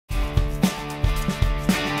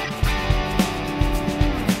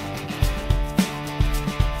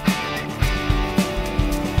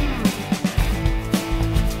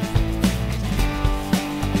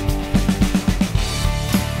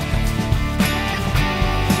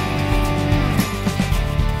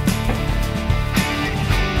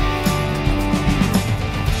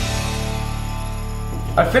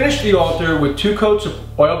I finished the altar with 2 coats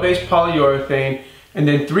of oil-based polyurethane and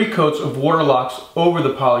then 3 coats of Waterlox over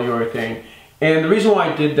the polyurethane. And the reason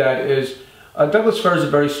why I did that is Douglas fir is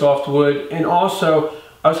a very soft wood, and also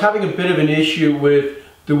I was having a bit of an issue with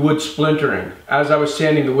the wood splintering. As I was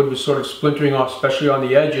sanding, the wood was sort of splintering off, especially on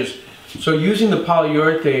the edges. So using the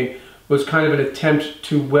polyurethane was kind of an attempt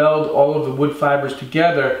to weld all of the wood fibers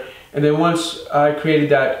together, and then once I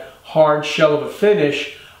created that hard shell of a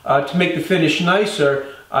finish, to make the finish nicer,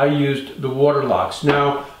 I used the Waterlox.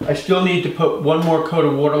 Now, I still need to put 1 more coat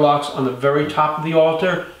of Waterlox on the very top of the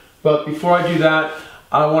altar, but before I do that,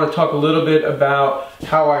 I want to talk a little bit about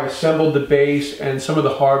how I assembled the base and some of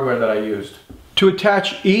the hardware that I used. To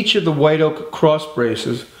attach each of the white oak cross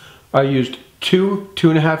braces, I used 2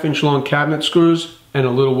 2.5 inch long cabinet screws and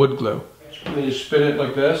a little wood glue. And then you spin it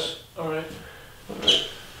like this. Alright.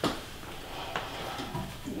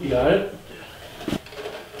 You got it?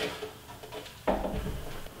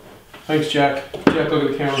 Thanks, Jack. Jack, look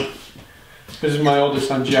at the camera. This is my oldest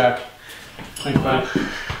son, Jack. Thanks, buddy.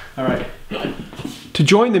 Alright. To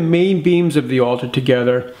join the main beams of the altar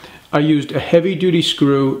together, I used a heavy-duty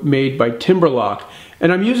screw made by Timberlock,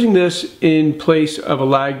 and I'm using this in place of a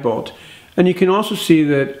lag bolt. And you can also see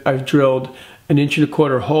that I've drilled an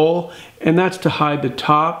 1.25 inch hole, and that's to hide the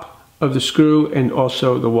top of the screw and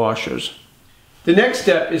also the washers. The next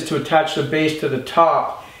step is to attach the base to the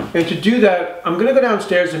top, and to do that I'm going to go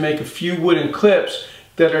downstairs and make a few wooden clips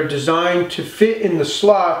that are designed to fit in the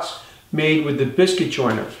slots made with the biscuit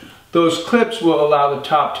joiner. Those clips will allow the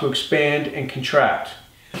top to expand and contract.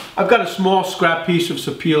 I've got a small scrap piece of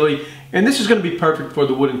sapele, and this is going to be perfect for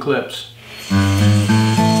the wooden clips.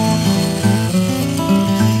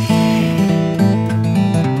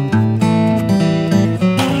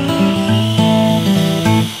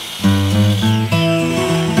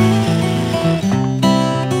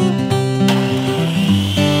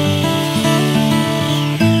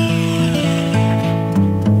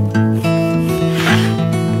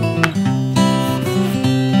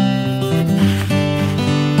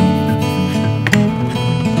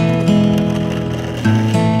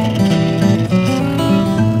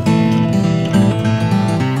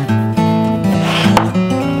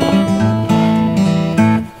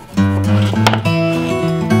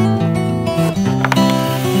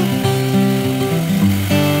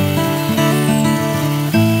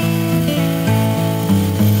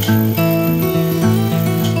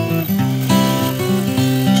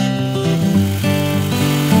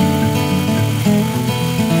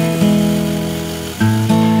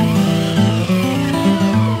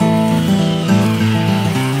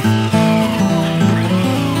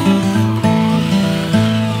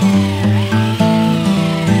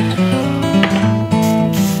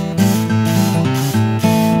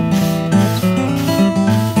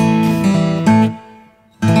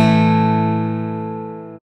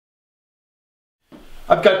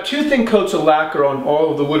 I've got 2 thin coats of lacquer on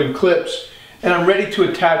all of the wooden clips, and I'm ready to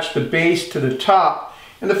attach the base to the top.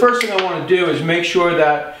 And the first thing I want to do is make sure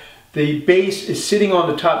that the base is sitting on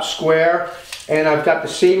the top square, and I've got the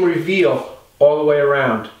same reveal all the way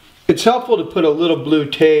around. It's helpful to put a little blue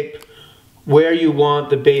tape where you want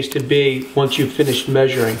the base to be once you've finished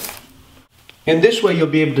measuring. And this way you'll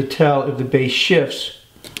be able to tell if the base shifts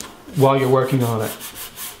while you're working on it.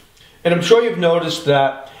 And I'm sure you've noticed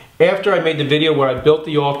that after I made the video where I built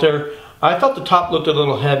the altar, I felt the top looked a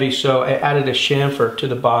little heavy, so I added a chamfer to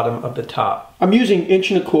the bottom of the top. I'm using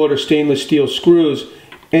 1.25 inch stainless steel screws,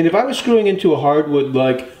 and if I was screwing into a hardwood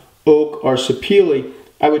like oak or sapele,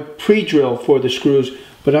 I would pre-drill for the screws,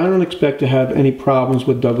 but I don't expect to have any problems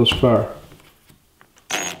with Douglas fir.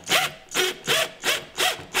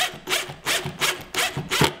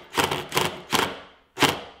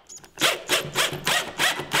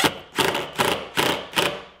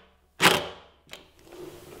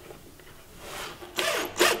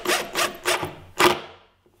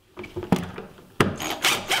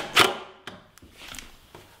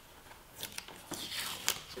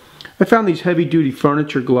 I found these heavy-duty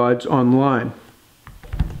furniture glides online.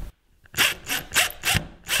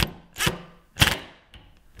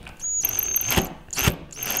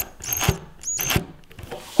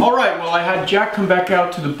 Alright, well, I had Jack come back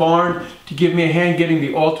out to the barn to give me a hand getting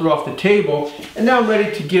the altar off the table, and now I'm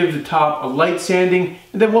ready to give the top a light sanding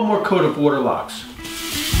and then 1 more coat of Waterlox.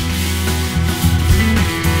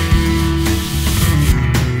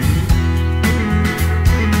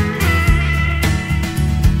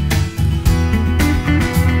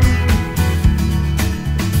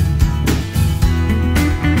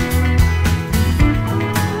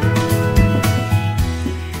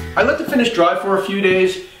 I let the finish dry for a few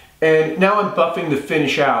days, and now I'm buffing the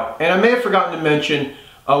finish out. And I may have forgotten to mention,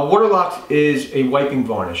 Waterlox is a wiping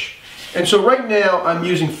varnish. And so right now I'm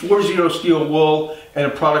using 4-0 steel wool and a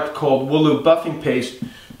product called Wooloo buffing paste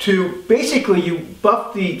to basically you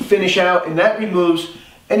buff the finish out, and that removes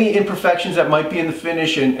any imperfections that might be in the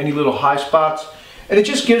finish and any little high spots. And it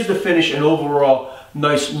just gives the finish an overall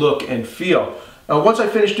nice look and feel. Once I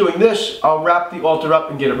finish doing this, I'll wrap the altar up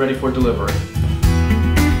and get it ready for delivery.